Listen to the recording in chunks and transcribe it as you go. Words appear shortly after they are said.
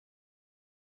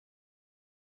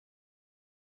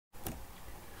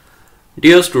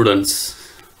Dear students,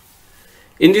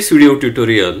 in this video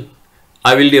tutorial,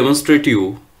 I will demonstrate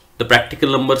you the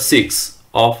practical number 6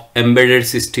 of embedded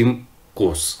system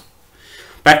course.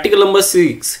 Practical number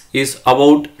 6 is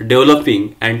about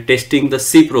developing and testing the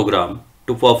C program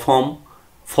to perform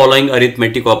following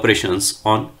arithmetic operations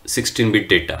on 16-bit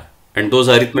data, and those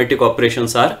arithmetic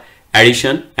operations are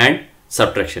addition and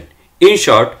subtraction. In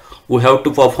short, we have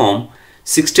to perform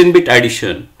 16-bit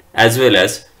addition as well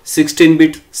as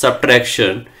 16-bit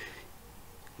subtraction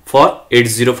for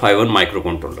 8051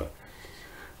 microcontroller.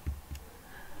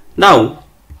 Now,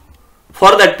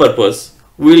 for that purpose,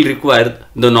 we will require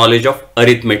the knowledge of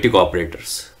arithmetic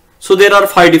operators. So there are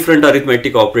 5 different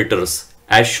arithmetic operators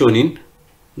as shown in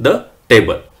the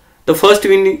table. The first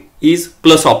one is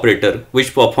plus operator,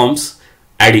 which performs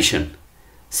addition.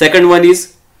 Second one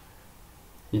is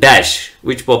dash,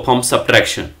 which performs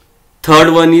subtraction.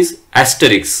 Third one is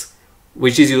asterisk,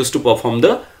 which is used to perform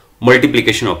the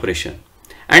multiplication operation.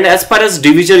 And as far as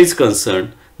division is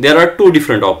concerned, there are 2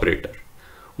 different operators.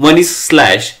 One is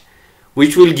slash,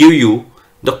 which will give you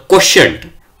the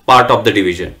quotient part of the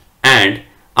division, and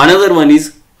another one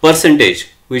is percentage,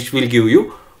 which will give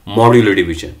you modulo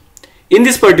division. In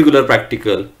this particular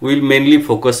practical, we will mainly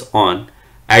focus on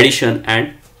addition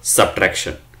and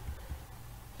subtraction.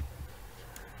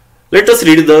 Let us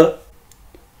read the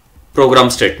program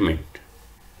statement.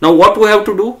 Now what we have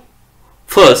to do?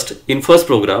 First, in first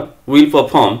program, we will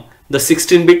perform the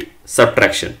 16-bit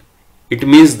subtraction. It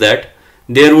means that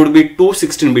there would be 2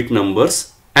 16-bit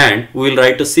numbers, and we will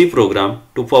write a C program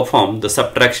to perform the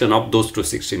subtraction of those 2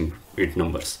 16-bit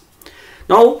numbers.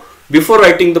 Now, before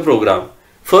writing the program,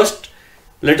 first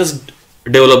let us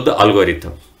develop the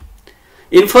algorithm.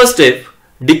 In first step,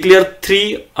 declare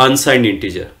 3 unsigned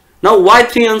integers. Now why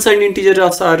 3 unsigned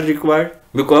integers are required?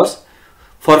 Because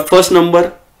for first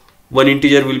number, 1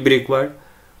 integer will be required.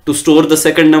 To store the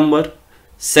second number,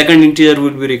 second integer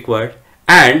will be required.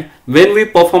 And when we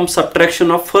perform subtraction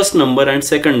of first number and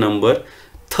second number,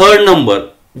 third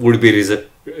number would be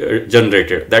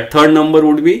generated. That third number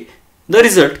would be the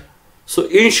result. So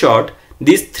in short,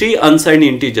 these 3 unsigned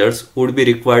integers would be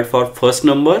required for first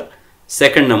number,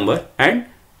 second number and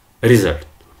result.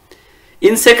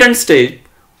 In second stage,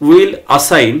 we will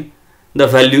assign the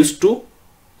values to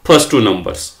first 2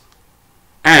 numbers,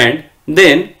 and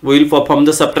then we will perform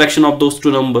the subtraction of those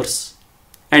 2 numbers,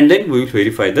 and then we will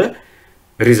verify the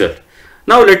result.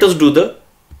 Now let us do the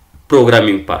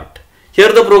programming part.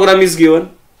 Here the program is given.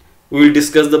 We will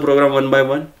discuss the program one by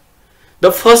one.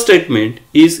 The first statement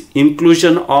is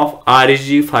inclusion of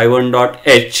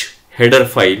reg51.h header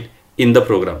file in the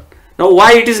program. Now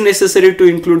why it is necessary to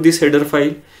include this header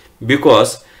file?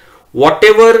 Because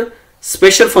whatever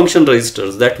special function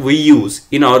registers that we use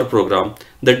in our program,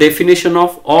 the definition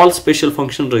of all special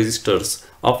function registers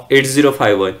of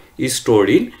 8051 is stored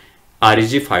in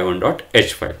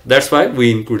reg51.h file. That's why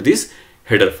we include this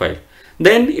header file.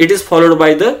 Then it is followed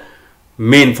by the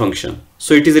main function.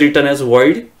 So it is written as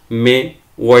void main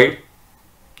void.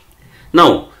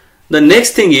 Now the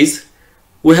next thing is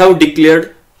we have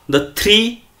declared the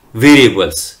 3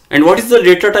 variables. And what is the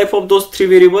data type of those 3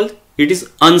 variables? It is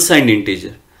unsigned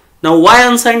integer. Now why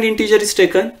unsigned integer is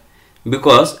taken?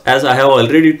 Because as I have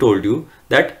already told you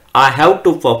that I have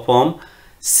to perform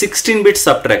 16-bit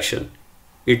subtraction.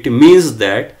 It means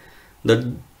that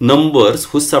the numbers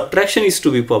whose subtraction is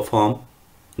to be performed,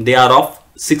 they are of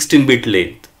 16-bit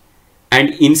length.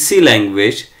 And in C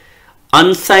language,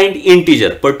 unsigned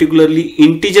integer, particularly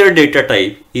integer data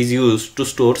type, is used to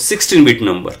store 16-bit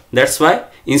number. That's why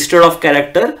instead of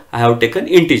character, I have taken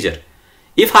integer.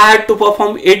 If I had to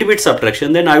perform 8-bit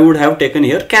subtraction, then I would have taken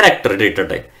here character data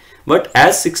type. But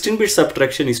as 16-bit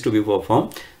subtraction is to be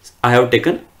performed, I have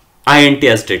taken int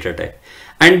as data type.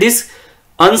 And this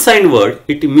unsigned word,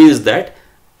 it means that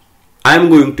I am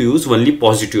going to use only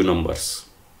positive numbers.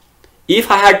 If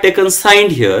I had taken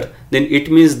signed here, then it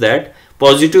means that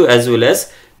positive as well as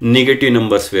negative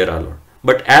numbers were allowed.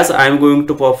 But as I am going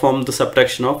to perform the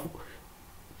subtraction of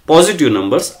positive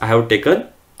numbers, I have taken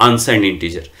unsigned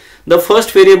integer. The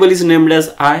first variable is named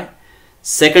as I,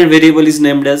 second variable is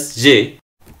named as j,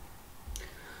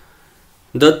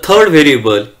 the third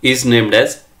variable is named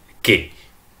as k.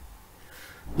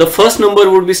 The first number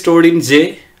would be stored in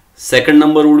j, second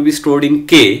number would be stored in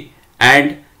k,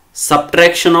 and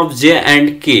subtraction of j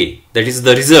and k, that is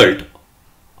the result,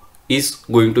 is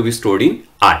going to be stored in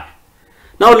I.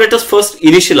 Now let us first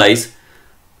initialize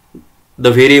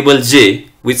the variable j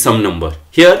with some number.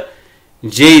 Here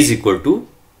j is equal to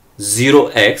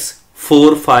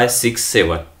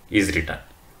 0x4567 is written.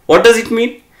 What does it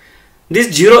mean? This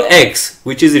 0x,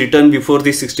 which is written before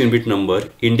the 16-bit number,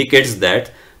 indicates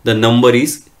that the number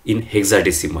is in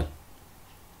hexadecimal,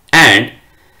 and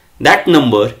that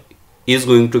number is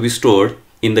going to be stored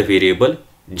in the variable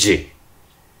j.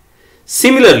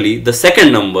 Similarly, the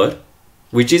second number,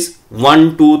 which is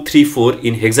 1, 2, 3, 4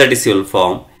 in hexadecimal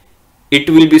form, it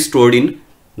will be stored in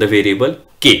the variable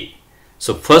k.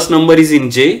 So first number is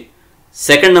in j,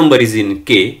 second number is in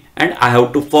k, and I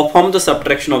have to perform the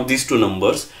subtraction of these two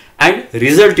numbers, and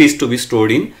result is to be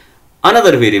stored in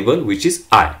another variable, which is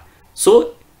I.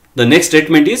 So the next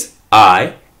statement is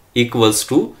I equals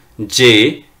to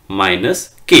j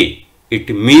minus k. It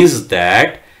means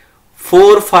that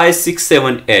 4, 5, 6,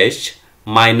 7 h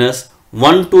minus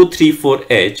 1, 2, 3, 4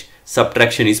 h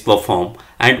subtraction is performed,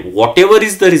 and whatever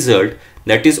is the result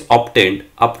that is obtained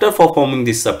after performing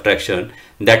this subtraction,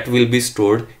 that will be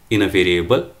stored in a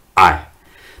variable I.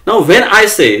 Now when I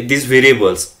say these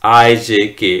variables I,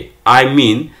 j, k, I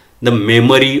mean the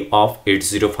memory of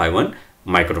 8051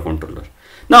 microcontroller.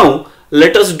 Now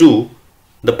let us do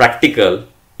the practical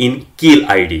in Kill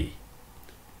IDE.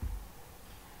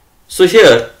 So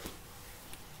here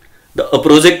a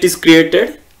project is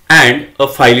created and a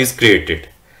file is created.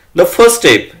 The first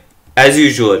step, as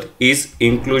usual, is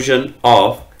inclusion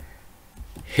of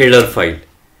header file.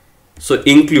 So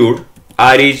include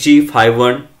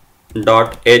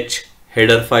reg51.h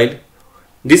header file.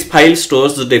 This file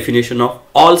stores the definition of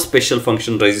all special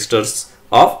function registers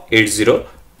of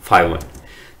 8051.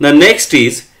 The next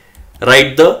is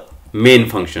write the main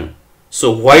function.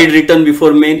 So void return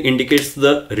before main indicates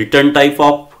the return type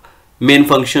of main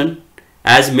function.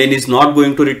 As main is not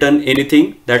going to return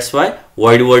anything, that's why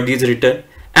void word is written,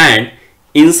 and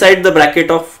inside the bracket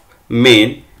of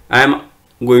main I am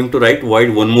going to write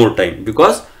void one more time,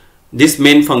 because this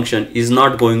main function is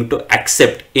not going to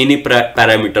accept any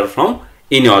parameter from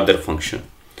any other function.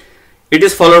 It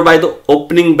is followed by the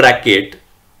opening bracket,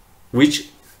 which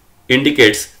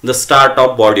indicates the start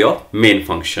of body of main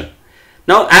function.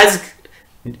 Now as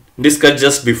discussed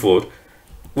just before,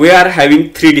 we are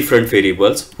having three different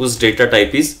variables whose data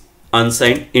type is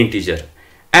unsigned integer,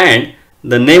 and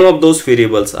the name of those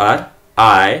variables are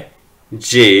I,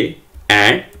 j,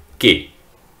 and k.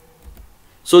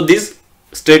 So this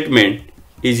statement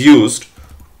is used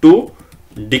to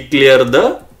declare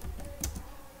the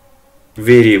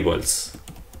variables.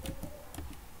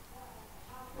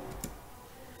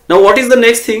 Now what is the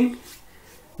next thing?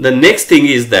 The next thing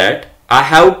is that I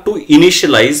have to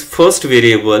initialize first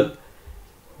variable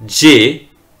j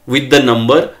with the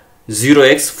number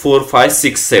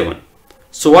 0x4567.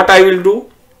 So what I will do?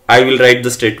 I will write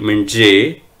the statement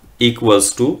j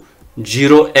equals to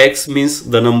 0x means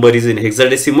the number is in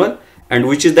hexadecimal, and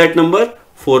which is that number?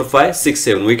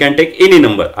 4567. We can take any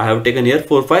number. I have taken here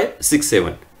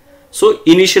 4567. So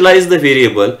initialize the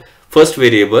variable, first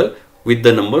variable, with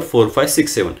the number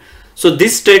 4567. So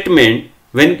this statement,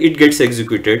 when it gets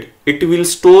executed, it will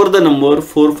store the number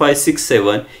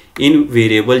 4567 in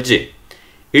variable j.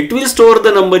 It will store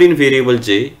the number in variable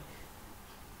j.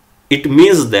 It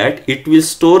means that it will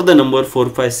store the number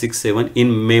 4567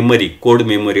 in memory, code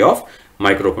memory of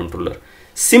microcontroller.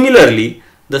 Similarly,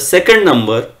 the second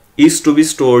number is to be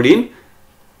stored in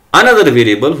another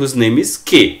variable whose name is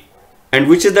k. And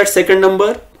which is that second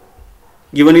number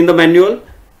given in the manual?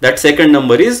 That second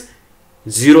number is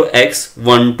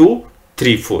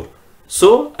 0x1234.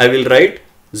 So I will write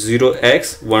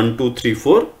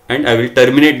 0x1234 and I will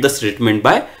terminate the statement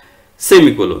by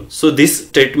semicolon. So this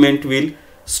statement will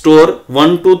store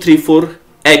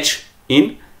 1234h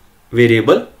in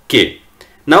variable k.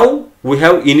 Now we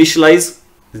have initialized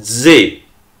j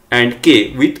and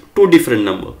k with two different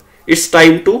numbers. It's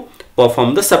time to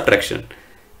perform the subtraction,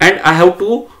 and I have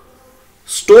to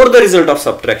store the result of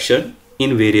subtraction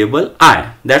in variable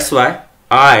I. That's why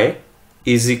I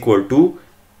is equal to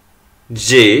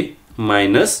j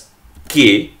minus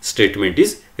k statement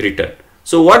is written.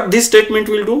 So what this statement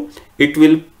will do? It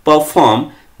will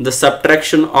perform the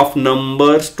subtraction of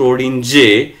number stored in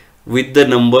j with the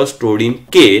number stored in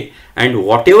k, and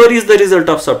whatever is the result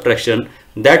of subtraction,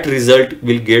 that result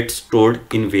will get stored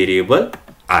in variable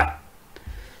I.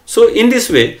 So in this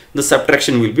way the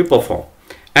subtraction will be performed,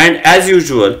 and as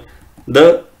usual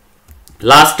the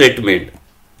last statement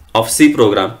of C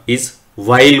program is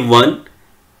while 1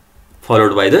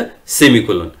 followed by the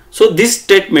semicolon. So this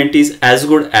statement is as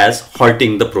good as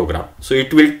halting the program. So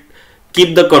it will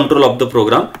keep the control of the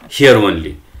program here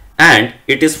only, and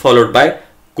it is followed by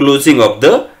closing of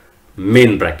the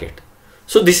main bracket.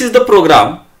 So this is the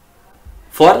program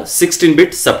for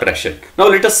 16-bit subtraction. Now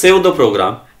let us save the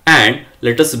program and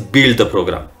let us build the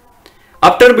program.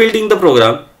 After building the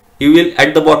program, you will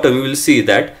at the bottom you will see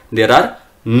that there are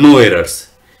no errors.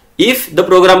 If the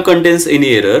program contains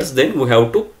any errors, then we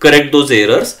have to correct those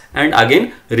errors and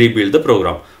again rebuild the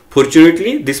program.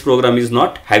 Fortunately, this program is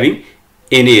not having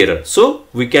any error, so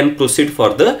we can proceed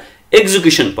for the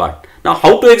execution part. Now,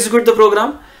 how to execute the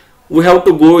program? We have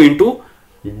to go into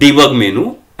debug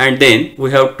menu and then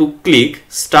we have to click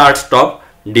start stop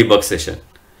debug session.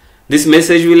 This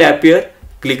message will appear.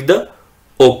 Click the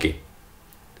OK.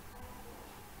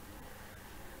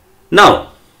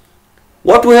 Now,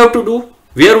 what we have to do?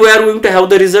 Where we are going to have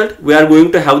the result? We are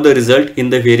going to have the result in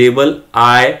the variable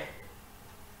I,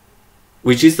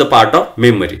 which is the part of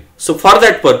memory. So for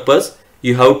that purpose,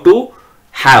 you have to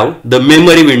have the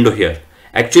memory window here.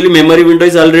 Actually, memory window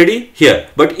is already here.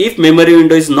 But if memory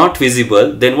window is not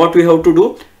visible, then what we have to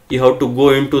do? You have to go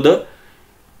into the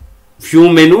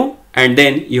view menu and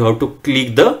then you have to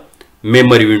click the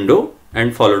memory window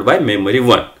and followed by memory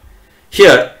 1.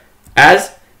 Here,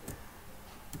 as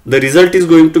the result is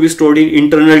going to be stored in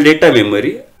internal data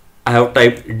memory, I have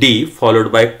typed D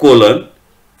followed by colon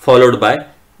followed by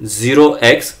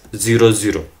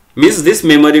 0x00. Means this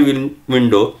memory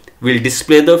window will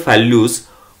display the values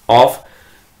of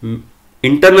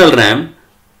internal RAM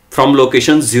from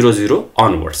location 00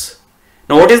 onwards.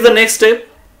 Now what is the next step?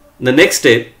 The next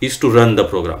step is to run the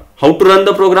program. How to run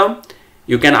the program?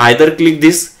 You can either click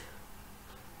this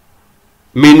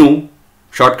menu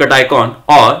shortcut icon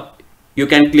or you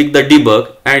can click the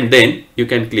debug and then you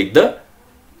can click the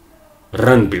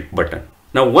run button.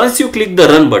 Now once you click the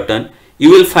run button, you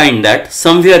will find that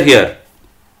somewhere here,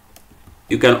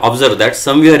 you can observe that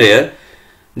somewhere here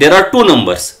there are two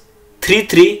numbers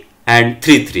 33 and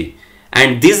 33,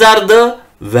 and these are the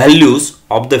values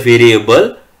of the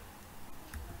variable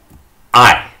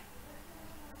I.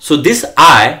 So this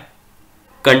I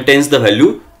contains the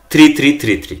value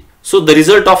 3333. So the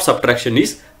result of subtraction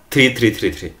is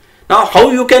 3333. Now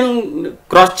how you can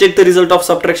cross check the result of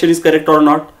subtraction is correct or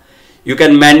not? You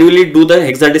can manually do the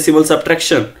hexadecimal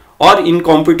subtraction, or in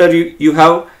computer you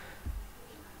have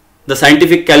the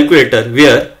scientific calculator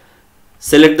where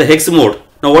select the hex mode.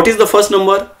 Now what is the first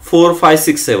number? 4, 5,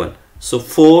 6, 7. So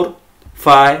 4,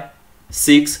 5,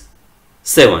 6,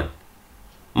 7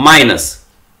 minus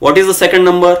what is the second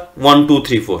number? 1, 2,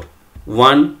 3, 4.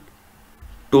 1,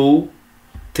 2,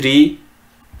 3,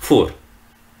 4.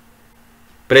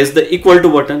 Press the equal to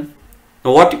button.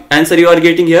 Now what answer you are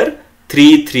getting here?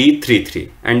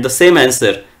 3333, and the same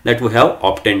answer that we have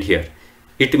obtained here.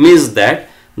 It means that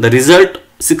the result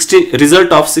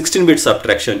of 16-bit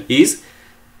subtraction is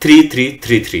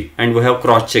 3333, and we have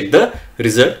cross checked the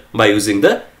result by using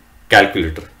the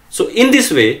calculator. So in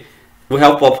this way we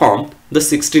have performed the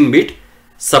 16-bit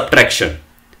subtraction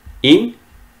in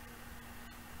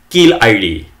Keil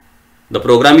IDE. The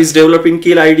program is developed in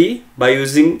Keil IDE by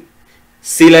using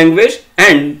C language,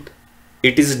 and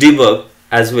it is debugged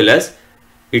as well as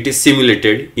it is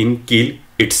simulated in Keil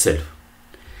itself.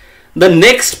 The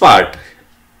next part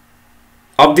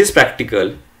of this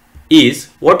practical is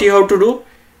what you have to do.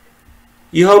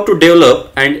 You have to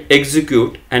develop and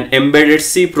execute an embedded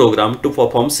C program to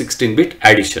perform 16-bit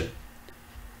addition.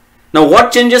 Now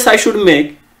what changes I should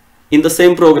make in the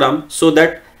same program so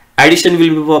that addition will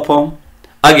be performed?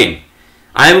 Again,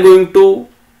 I am going to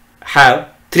have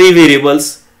three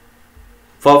variables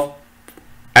for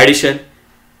addition.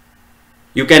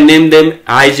 You can name them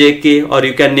I, J, K, or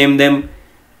you can name them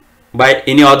by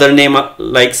any other name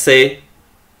like say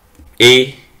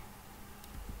A,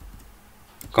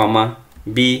 comma,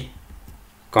 B,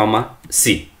 comma,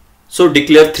 C. So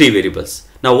declare three variables.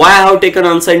 Now why I have taken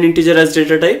unsigned integer as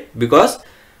data type? Because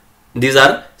these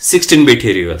are 16-bit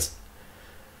variables.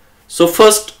 So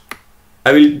first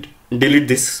I will delete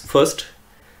this first.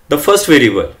 The first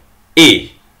variable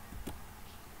A,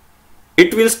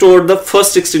 it will store the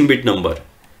first 16-bit number.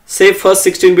 Say first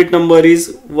 16-bit number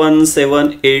is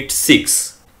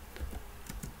 1786.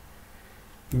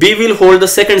 B will hold the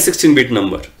second 16-bit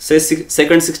number. Say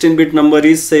second 16-bit number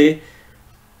is say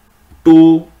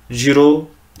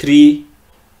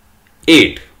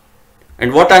 2038.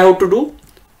 And what I have to do?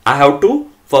 I have to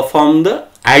perform the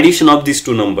addition of these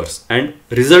two numbers, and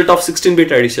result of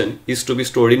 16-bit addition is to be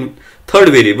stored in third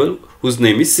variable whose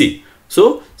name is C.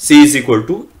 So C is equal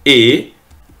to A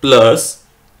plus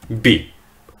B.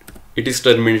 It is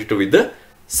terminated with the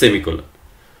semicolon.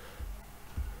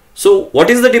 So what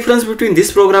is the difference between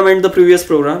this program and the previous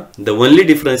program? The only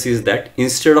difference is that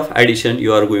instead of addition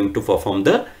you are going to perform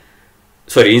the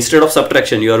instead of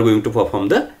subtraction you are going to perform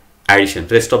the addition.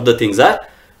 Rest of the things are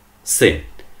same.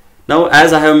 Now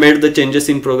as I have made the changes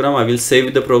in program, I will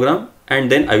save the program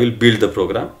and then I will build the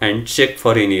program and check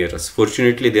for any errors.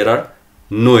 Fortunately there are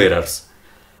no errors.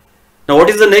 Now what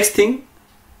is the next thing?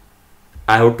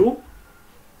 I have to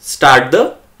start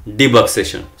the debug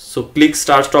session. So click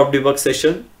start stop debug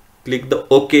session, click the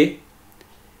OK.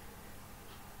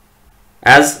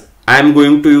 As I am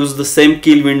going to use the same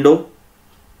kill window,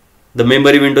 the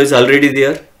memory window is already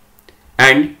there,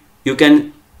 and you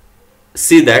can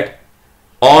see that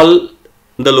all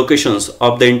the locations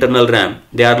of the internal RAM,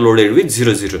 they are loaded with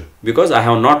 00 because I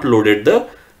have not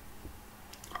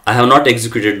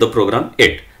executed the program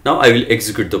yet. Now I will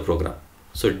execute the program.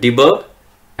 So debug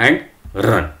and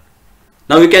run.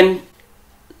 Now we can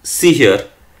see here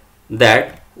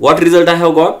that what result I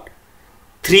have got.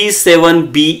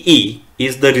 37BE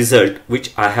is the result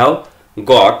which I have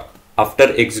got after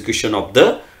execution of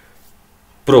the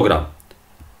program.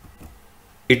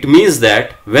 It means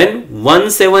that when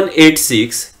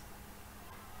 1786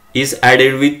 is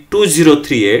added with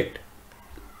 2038,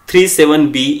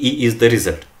 37BE is the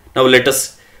result. Now let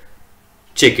us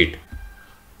check it.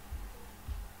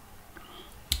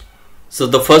 So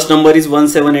the first number is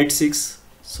 1786.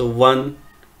 So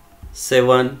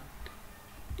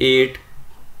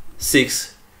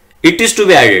 1786, it is to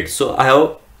be added. So I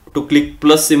have to click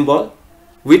plus symbol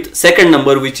with second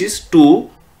number, which is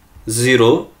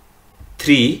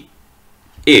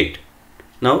 2038.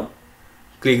 Now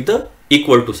click the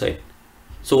equal to sign.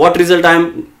 So what result I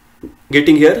am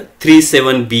getting here?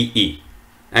 37BE,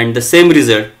 and the same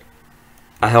result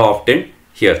I have obtained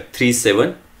here,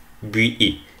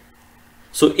 37BE.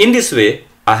 So in this way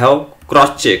I have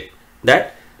cross checked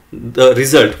that the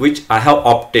result which I have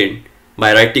obtained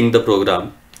by writing the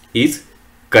program is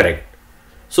correct.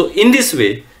 So in this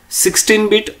way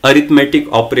 16-bit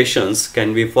arithmetic operations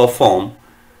can be performed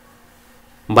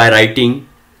by writing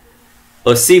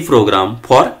a C program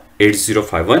for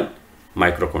 8051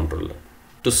 microcontroller.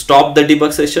 To stop the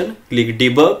debug session, click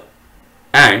debug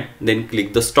and then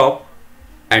click the stop,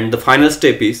 and the final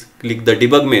step is click the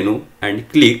debug menu and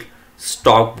click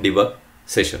stop debug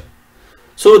session.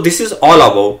 So this is all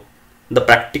about the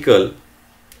practical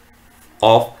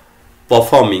of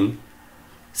performing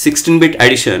 16-bit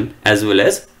addition as well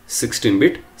as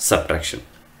 16-bit subtraction.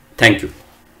 Thank you.